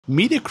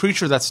Meet a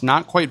creature that's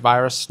not quite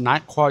virus,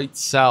 not quite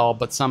cell,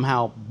 but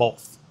somehow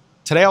both.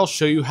 Today I'll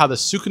show you how the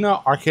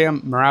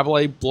Sukunaarchaeum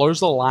mirabile blurs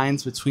the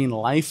lines between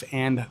life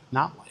and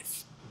not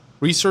life.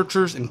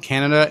 Researchers in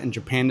Canada and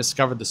Japan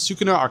discovered the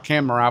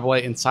Sukunaarchaeum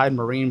mirabile inside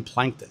marine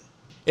plankton.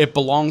 It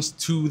belongs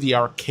to the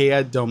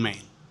archaea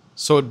domain.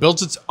 So it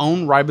builds its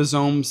own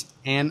ribosomes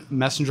and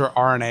messenger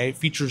RNA,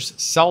 features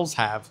cells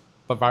have,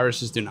 but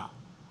viruses do not.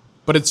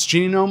 But its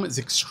genome is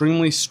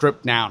extremely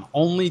stripped down,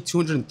 only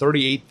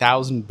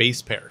 238,000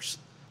 base pairs.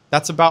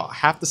 That's about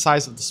half the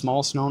size of the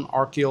smallest known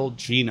archaeal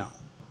genome.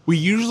 We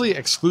usually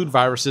exclude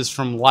viruses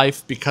from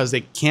life because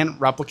they can't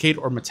replicate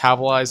or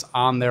metabolize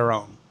on their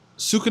own.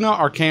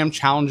 Sukunaarchaeum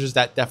challenges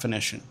that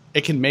definition.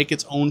 It can make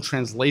its own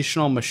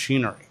translational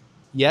machinery,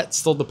 yet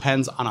still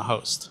depends on a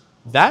host.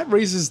 That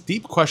raises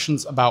deep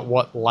questions about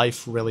what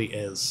life really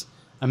is.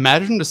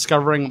 Imagine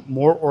discovering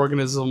more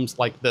organisms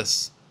like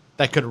this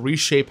that could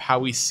reshape how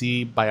we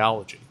see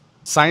biology.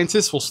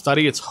 Scientists will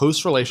study its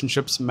host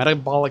relationships,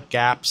 metabolic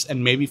gaps,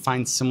 and maybe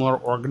find similar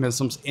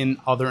organisms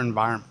in other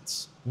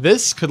environments.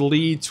 This could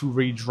lead to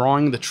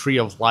redrawing the tree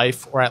of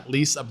life, or at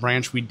least a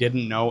branch we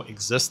didn't know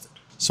existed.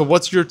 So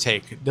what's your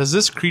take? Does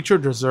this creature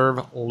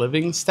deserve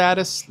living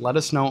status? Let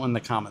us know in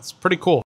the comments. Pretty cool.